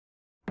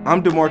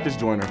I'm DeMarcus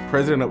Joyner,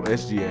 President of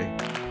SGA.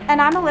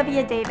 And I'm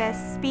Olivia Davis,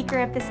 Speaker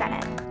of the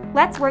Senate.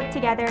 Let's work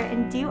together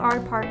and do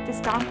our part to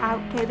stomp out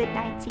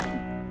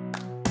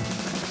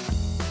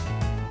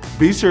COVID-19.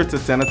 Be sure to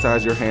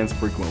sanitize your hands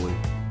frequently.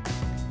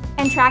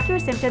 And track your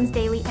symptoms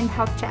daily in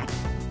health check.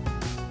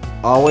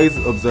 Always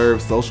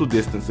observe social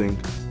distancing.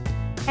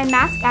 And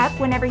mask up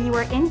whenever you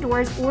are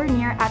indoors or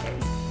near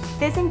others.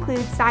 This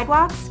includes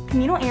sidewalks,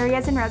 communal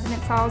areas and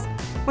residence halls,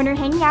 when you're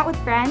hanging out with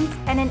friends,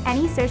 and in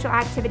any social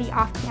activity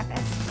off campus.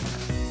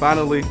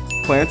 Finally,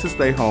 plan to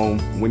stay home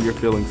when you're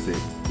feeling sick.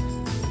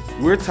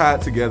 We're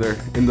tied together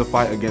in the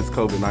fight against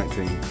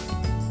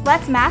COVID-19.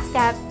 Let's mask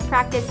up,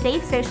 practice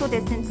safe social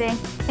distancing,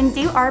 and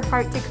do our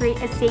part to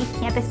create a safe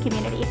campus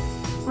community.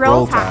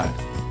 Roll Tide!